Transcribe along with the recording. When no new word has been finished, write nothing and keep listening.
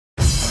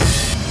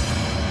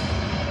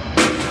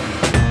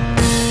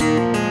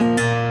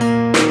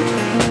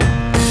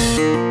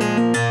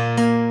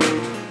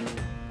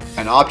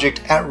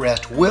object at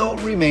rest will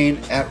remain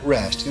at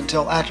rest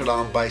until acted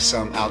on by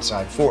some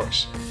outside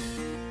force.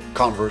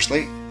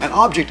 Conversely, an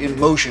object in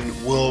motion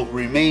will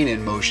remain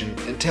in motion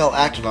until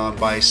acted on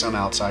by some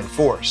outside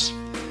force.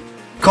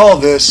 Call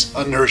this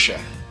inertia.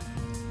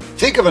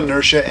 Think of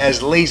inertia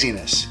as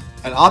laziness.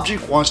 An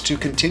object wants to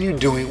continue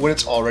doing what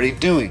it's already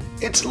doing.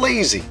 It's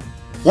lazy.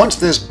 Once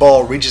this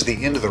ball reaches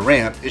the end of the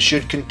ramp, it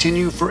should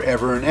continue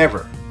forever and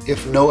ever,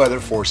 if no other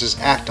forces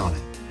act on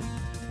it.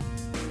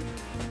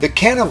 The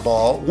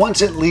cannonball,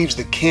 once it leaves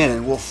the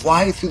cannon, will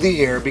fly through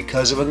the air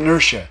because of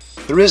inertia.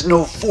 There is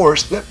no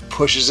force that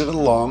pushes it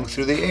along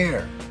through the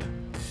air.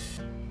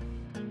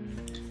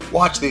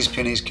 Watch these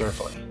pennies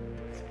carefully.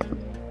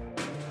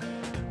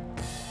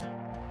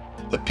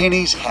 The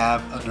pennies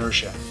have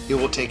inertia. It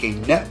will take a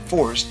net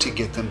force to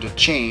get them to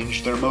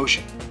change their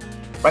motion.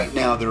 Right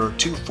now there are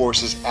two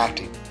forces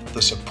acting,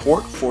 the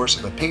support force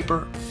of the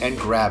paper and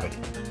gravity.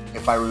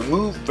 If I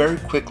remove very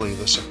quickly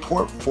the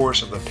support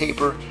force of the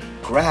paper,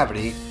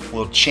 gravity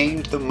will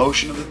change the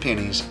motion of the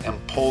pennies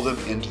and pull them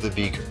into the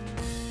beaker.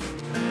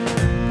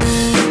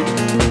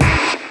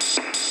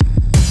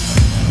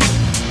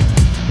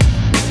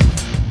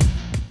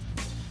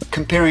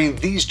 Comparing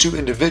these two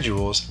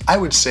individuals, I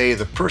would say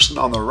the person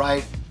on the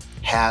right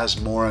has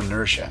more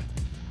inertia.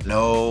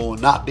 No,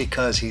 not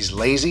because he's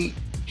lazy,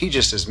 he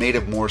just is made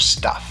of more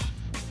stuff.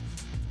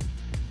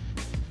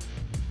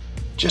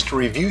 Just to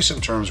review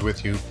some terms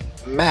with you,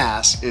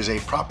 mass is a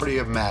property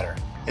of matter.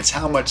 It's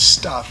how much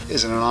stuff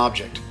is in an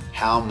object,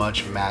 how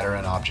much matter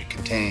an object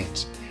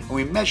contains. And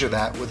we measure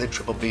that with a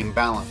triple beam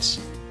balance.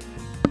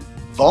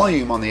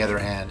 Volume, on the other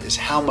hand, is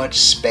how much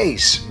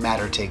space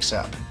matter takes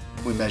up.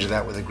 We measure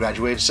that with a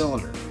graduated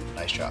cylinder.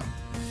 Nice job.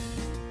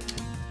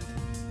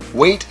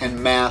 Weight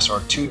and mass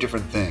are two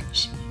different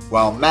things.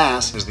 While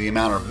mass is the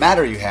amount of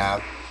matter you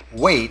have,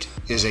 weight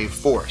is a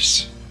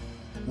force.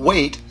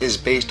 Weight is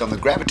based on the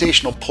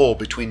gravitational pull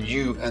between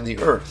you and the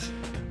Earth.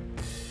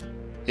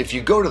 If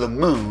you go to the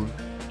moon,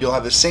 you'll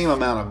have the same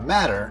amount of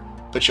matter,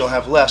 but you'll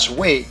have less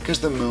weight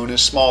because the moon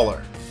is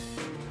smaller.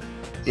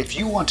 If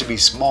you want to be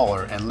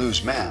smaller and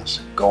lose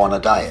mass, go on a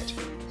diet.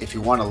 If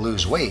you want to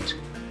lose weight,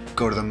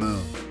 go to the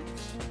moon.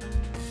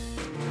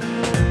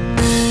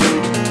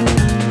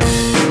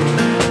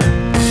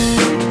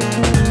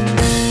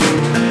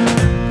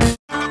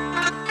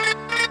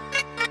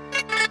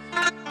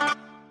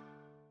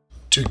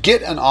 To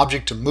get an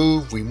object to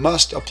move, we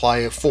must apply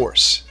a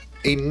force,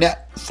 a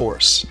net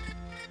force.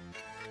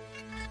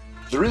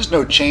 There is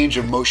no change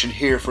of motion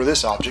here for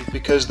this object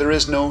because there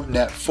is no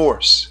net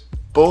force.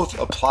 Both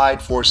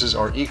applied forces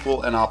are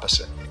equal and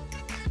opposite.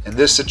 In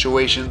this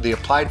situation, the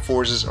applied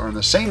forces are in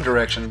the same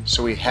direction,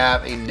 so we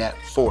have a net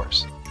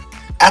force.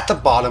 At the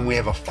bottom, we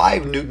have a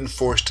 5 Newton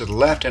force to the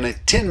left and a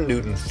 10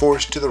 Newton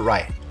force to the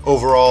right.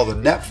 Overall, the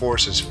net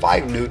force is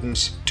 5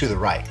 Newtons to the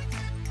right.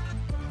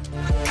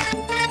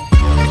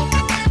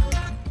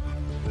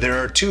 There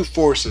are two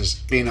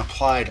forces being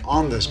applied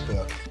on this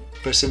book,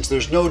 but since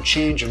there's no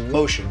change in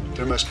motion,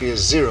 there must be a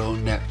zero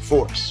net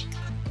force.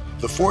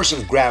 The force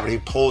of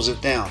gravity pulls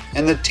it down,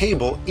 and the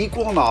table,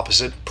 equal and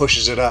opposite,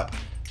 pushes it up.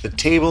 The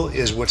table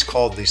is what's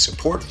called the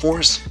support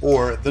force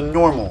or the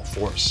normal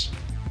force.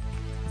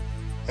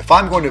 If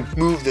I'm going to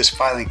move this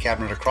filing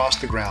cabinet across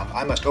the ground,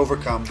 I must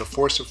overcome the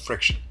force of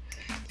friction.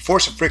 The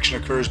force of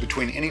friction occurs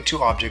between any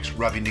two objects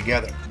rubbing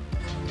together.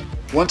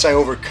 Once I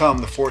overcome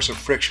the force of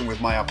friction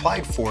with my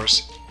applied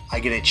force, I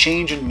get a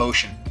change in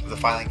motion of the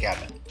filing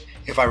cabinet.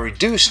 If I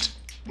reduced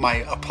my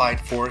applied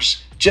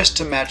force just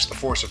to match the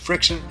force of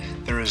friction,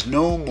 there is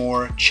no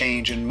more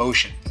change in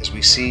motion, as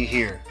we see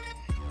here.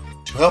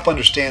 To help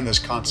understand this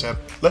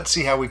concept, let's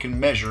see how we can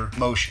measure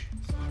motion.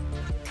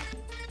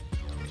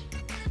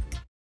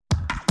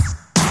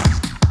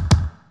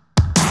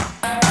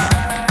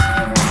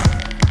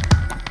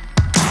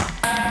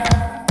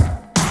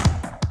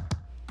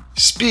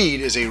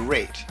 Speed is a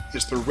rate.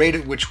 It's the rate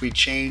at which we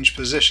change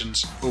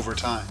positions over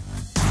time.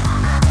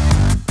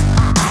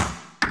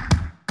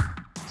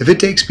 If it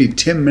takes me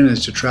 10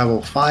 minutes to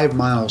travel 5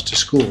 miles to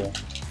school,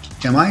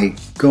 am I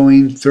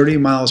going 30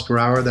 miles per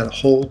hour that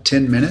whole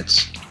 10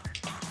 minutes?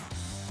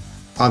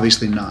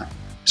 Obviously not.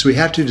 So we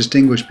have to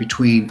distinguish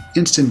between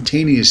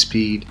instantaneous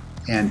speed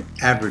and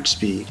average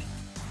speed.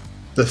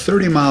 The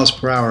 30 miles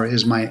per hour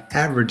is my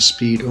average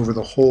speed over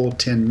the whole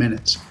 10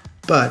 minutes,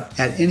 but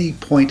at any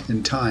point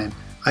in time,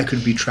 I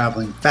could be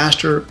traveling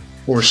faster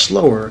or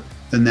slower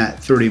than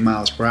that 30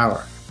 miles per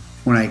hour.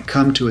 When I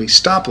come to a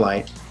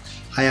stoplight,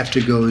 I have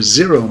to go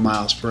 0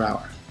 miles per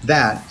hour.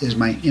 That is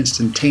my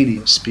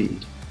instantaneous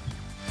speed.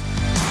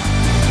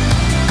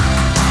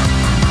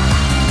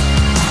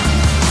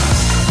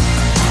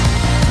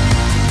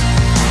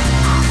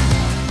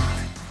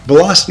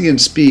 Velocity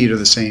and speed are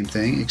the same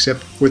thing,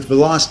 except with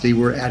velocity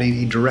we're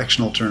adding a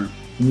directional term,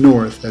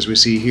 north, as we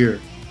see here.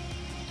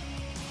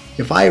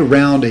 If I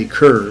round a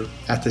curve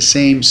at the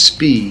same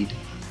speed,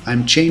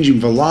 I'm changing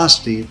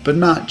velocity but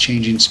not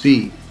changing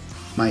speed.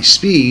 My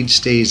speed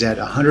stays at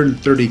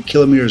 130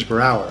 kilometers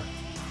per hour,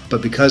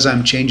 but because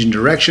I'm changing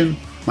direction,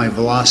 my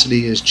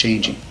velocity is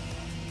changing.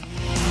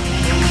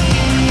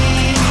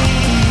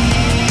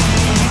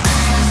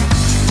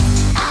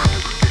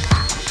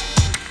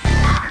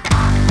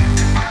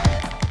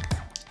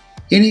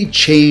 Any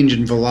change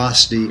in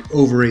velocity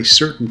over a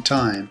certain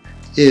time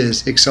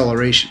is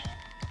acceleration.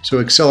 So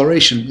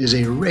acceleration is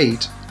a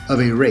rate of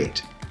a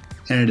rate,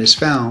 and it is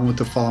found with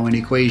the following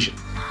equation.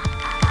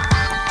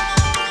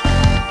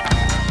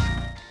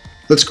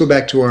 Let's go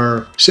back to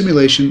our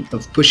simulation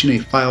of pushing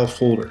a file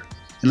folder,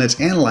 and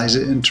let's analyze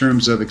it in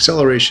terms of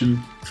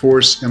acceleration,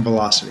 force, and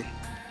velocity.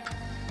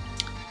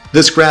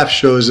 This graph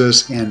shows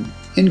us an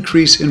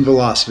increase in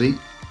velocity,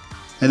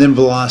 and then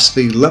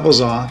velocity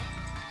levels off,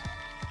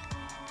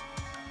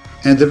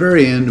 and at the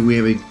very end we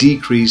have a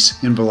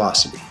decrease in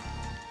velocity.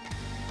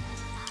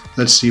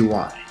 Let's see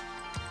why.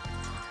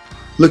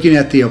 Looking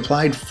at the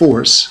applied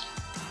force,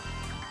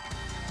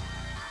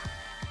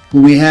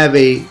 when we have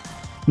a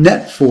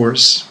net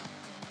force,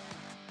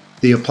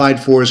 the applied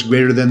force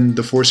greater than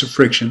the force of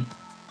friction,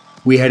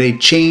 we had a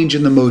change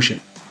in the motion.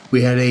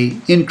 We had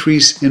an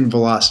increase in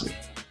velocity.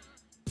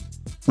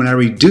 When I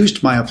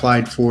reduced my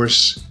applied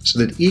force so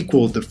that it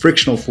equaled the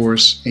frictional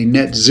force, a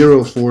net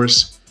zero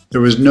force,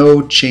 there was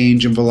no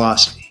change in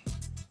velocity.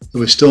 It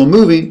was still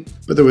moving,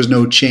 but there was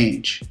no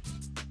change.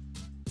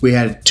 We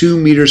had 2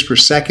 meters per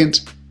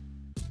second,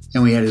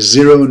 and we had a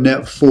zero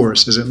net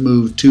force as it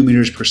moved 2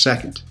 meters per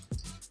second.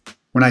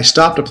 When I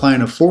stopped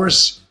applying a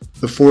force,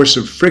 the force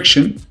of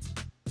friction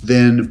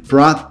then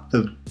brought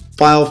the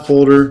file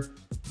folder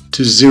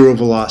to zero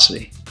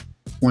velocity.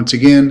 Once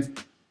again,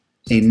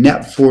 a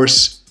net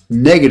force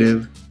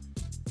negative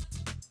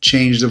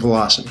changed the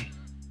velocity.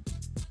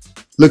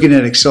 Looking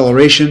at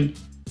acceleration,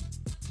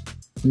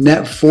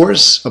 net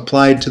force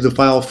applied to the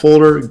file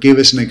folder gave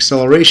us an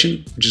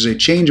acceleration, which is a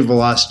change of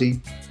velocity.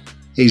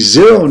 A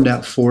zero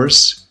net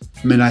force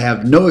meant I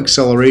have no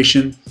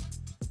acceleration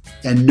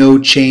and no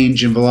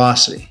change in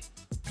velocity.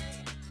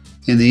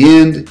 In the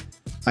end,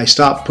 I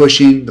stopped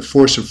pushing. The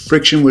force of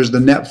friction was the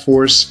net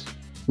force,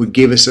 which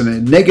gave us a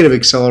negative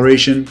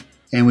acceleration,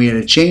 and we had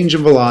a change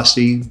in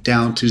velocity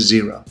down to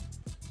zero.